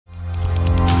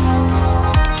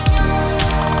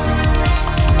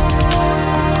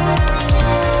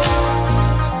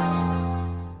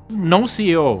no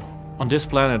CEO on this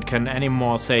planet can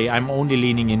anymore say, I'm only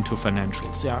leaning into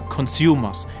financials. Yeah,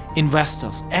 consumers,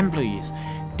 investors, employees,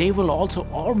 they will also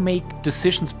all make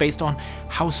decisions based on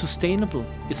how sustainable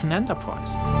is an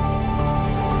enterprise.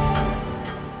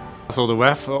 So the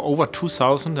WEF, over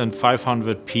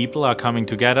 2,500 people are coming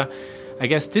together. I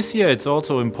guess this year it's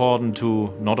also important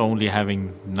to not only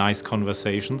having nice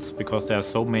conversations, because there are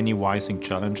so many rising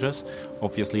challenges.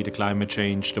 Obviously the climate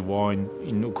change, the war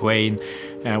in Ukraine,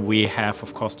 we have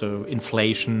of course the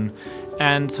inflation.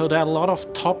 And so there are a lot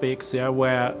of topics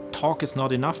where talk is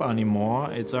not enough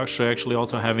anymore. It's actually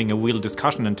also having a real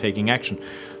discussion and taking action.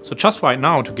 So just right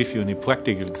now, to give you a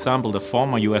practical example, the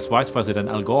former US Vice President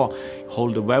Al Gore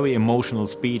held a very emotional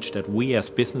speech that we as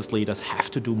business leaders have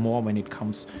to do more when it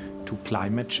comes to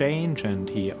climate change, and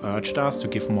he urged us to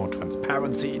give more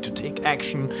transparency, to take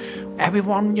action.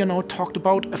 Everyone, talked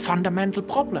about a fundamental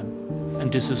problem,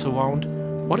 and this is around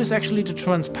what is actually the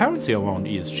transparency around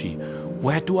ESG.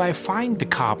 Where do I find the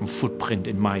carbon footprint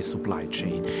in my supply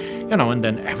chain? And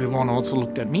then everyone also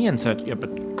looked at me and said, yeah, but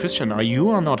Christian,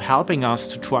 you are not helping us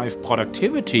to drive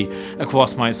productivity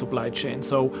across my supply chain.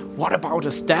 So what about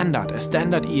a standard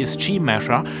ESG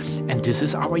measure? And this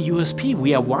is our USP.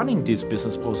 We are running this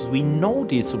business process. We know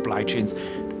these supply chains.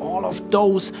 All of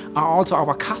those are also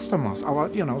our customers. Our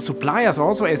suppliers are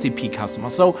also SAP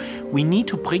customers. So we need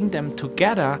to bring them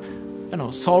together,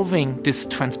 solving this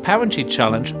transparency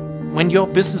challenge. When your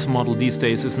business model these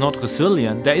days is not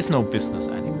resilient, there is no business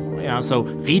anymore. Yeah, so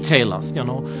retailers,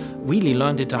 really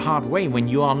learned it the hard way. When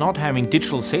you are not having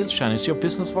digital sales channels, your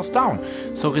business was down.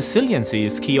 So resiliency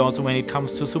is key also when it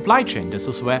comes to supply chain. This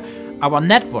is where our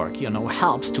network,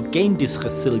 helps to gain this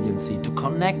resiliency, to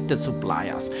connect the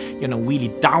suppliers, really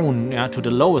down to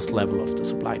the lowest level of the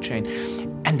supply chain.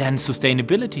 And then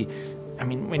sustainability. I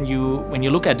mean, when you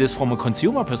look at this from a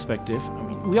consumer perspective,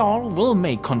 we all will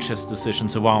make conscious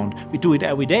decisions around, we do it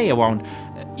every day around,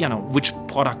 which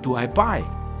product do I buy?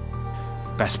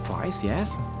 Best price,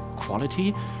 yes,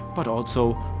 quality, but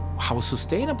also how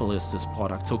sustainable is this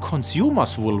product? So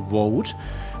consumers will vote,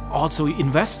 also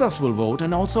investors will vote,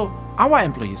 and also our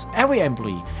employees. Every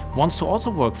employee wants to also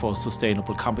work for a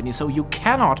sustainable company. So you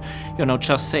cannot,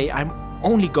 just say, I'm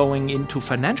only going into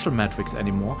financial metrics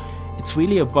anymore. It's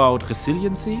really about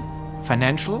resiliency,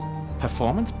 financial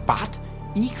performance, but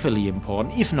equally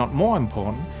important, if not more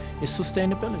important, is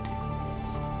sustainability.